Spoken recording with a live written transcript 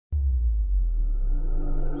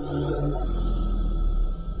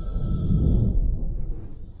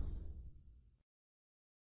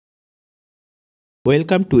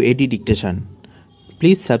Welcome to AD Dictation.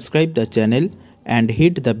 Please subscribe the channel and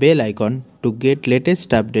hit the bell icon to get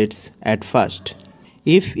latest updates at first.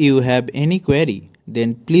 If you have any query,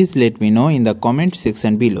 then please let me know in the comment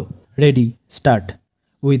section below. Ready, start.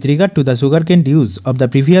 With regard to the sugarcane dues of the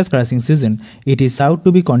previous crushing season, it is sought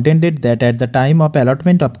to be contended that at the time of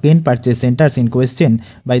allotment of cane purchase centers in question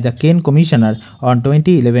by the Cane Commissioner on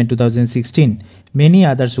 2011-2016, many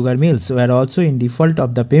other sugar mills were also in default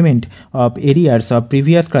of the payment of arrears of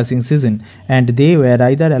previous crushing season, and they were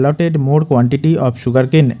either allotted more quantity of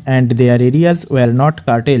sugarcane and their arrears were not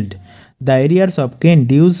curtailed. The arrears of cane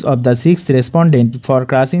dues of the sixth respondent for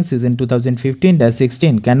crushing season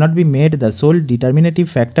 2015-16 cannot be made the sole determinative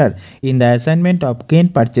factor in the assignment of cane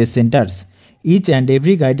purchase centers. Each and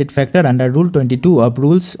every guided factor under Rule 22 of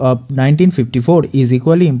Rules of 1954 is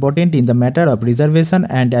equally important in the matter of reservation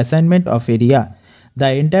and assignment of area. The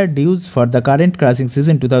entire dues for the current crushing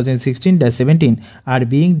season 2016-17 are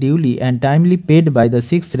being duly and timely paid by the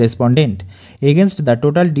sixth respondent. Against the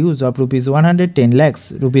total dues of Rs 110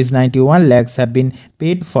 lakhs, Rs 91 lakhs have been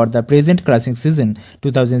paid for the present crushing season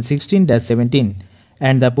 2016-17.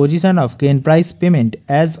 And the position of cane price payment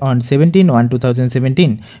as on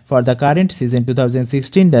 17/1/2017 for the current season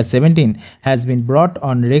 2016-17 has been brought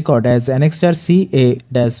on record as Annexure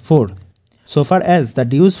CA-4. So far as the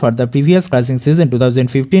dues for the previous crushing season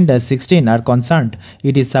 2015-16 are concerned,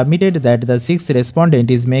 it is submitted that the sixth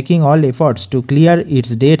respondent is making all efforts to clear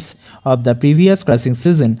its debts of the previous crushing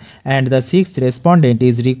season, and the sixth respondent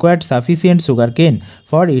is required sufficient sugarcane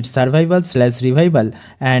for its survival/revival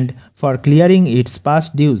and for clearing its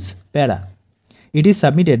past dues. Para. It is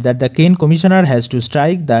submitted that the Cane Commissioner has to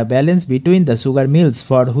strike the balance between the sugar mills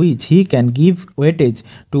for which he can give weightage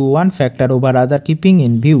to one factor over other, keeping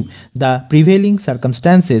in view the prevailing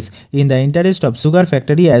circumstances in the interest of sugar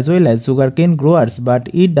factory as well as sugarcane growers, but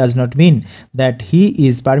it does not mean that he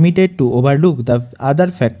is permitted to overlook the other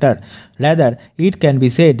factor. Rather, it can be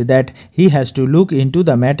said that he has to look into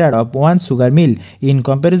the matter of one sugar mill in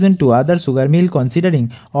comparison to other sugar mill,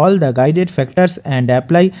 considering all the guided factors, and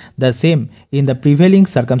apply the same in the prevailing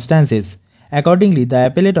circumstances. Accordingly, the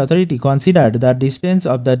appellate authority considered the distance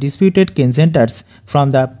of the disputed cane centers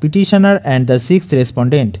from the petitioner and the sixth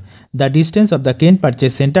respondent. The distance of the cane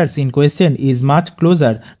purchase centers in question is much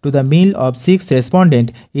closer to the mill of sixth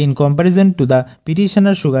respondent in comparison to the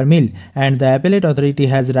petitioner sugar mill, and the appellate authority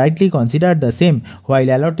has rightly considered the same while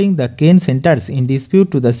allotting the cane centers in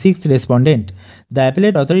dispute to the sixth respondent. The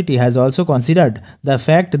appellate authority has also considered the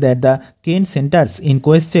fact that the cane centers in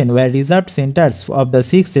question were reserved centers of the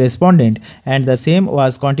sixth respondent, and the same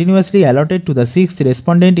was continuously allotted to the sixth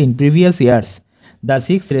respondent in previous years. The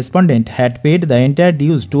sixth respondent had paid the entire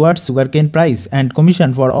dues towards sugarcane price and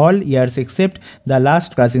commission for all years except the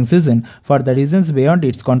last crushing season for the reasons beyond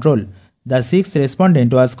its control. The sixth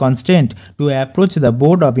respondent was constrained to approach the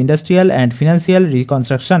Board of Industrial and Financial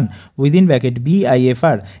Reconstruction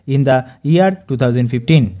 (BIFR) in the year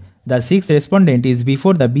 2015. The sixth respondent is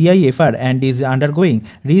before the BIFR and is undergoing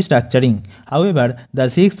restructuring. However, the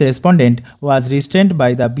sixth respondent was restrained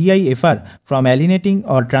by the BIFR from alienating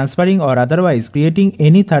or transferring or otherwise creating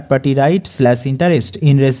any third-party right/interest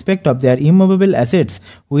in respect of their immovable assets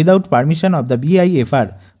without permission of the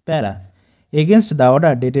BIFR. Para. Against the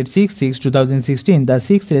order dated 6/6/2016, the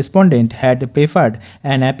sixth respondent had preferred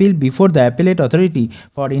an appeal before the Appellate Authority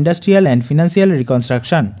for Industrial and Financial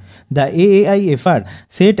Reconstruction. The AAIFR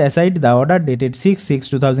set aside the order dated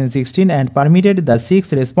 6/6/2016 and permitted the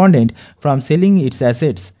sixth respondent from selling its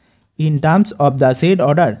assets. In terms of the said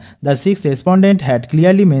order, the sixth respondent had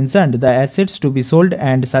clearly mentioned the assets to be sold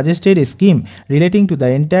and suggested a scheme relating to the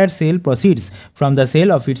entire sale proceeds from the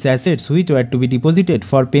sale of its assets, which were to be deposited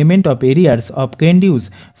for payment of arrears of cane dues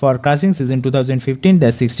for crushing season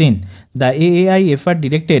 2015-16. The AAIFR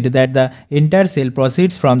directed that the entire sale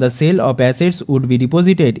proceeds from the sale of assets would be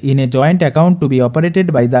deposited in a joint account to be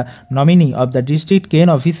operated by the nominee of the district cane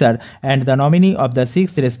officer and the nominee of the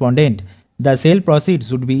sixth respondent. The sale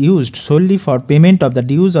proceeds would be used solely for payment of the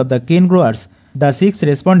dues of the cane growers. The sixth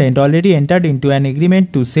respondent already entered into an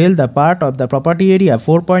agreement to sell the part of the property area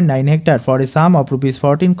 4.9 hectare for a sum of Rs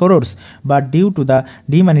 14 crores, but due to the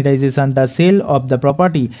demonetization, the sale of the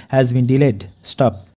property has been delayed. Stop.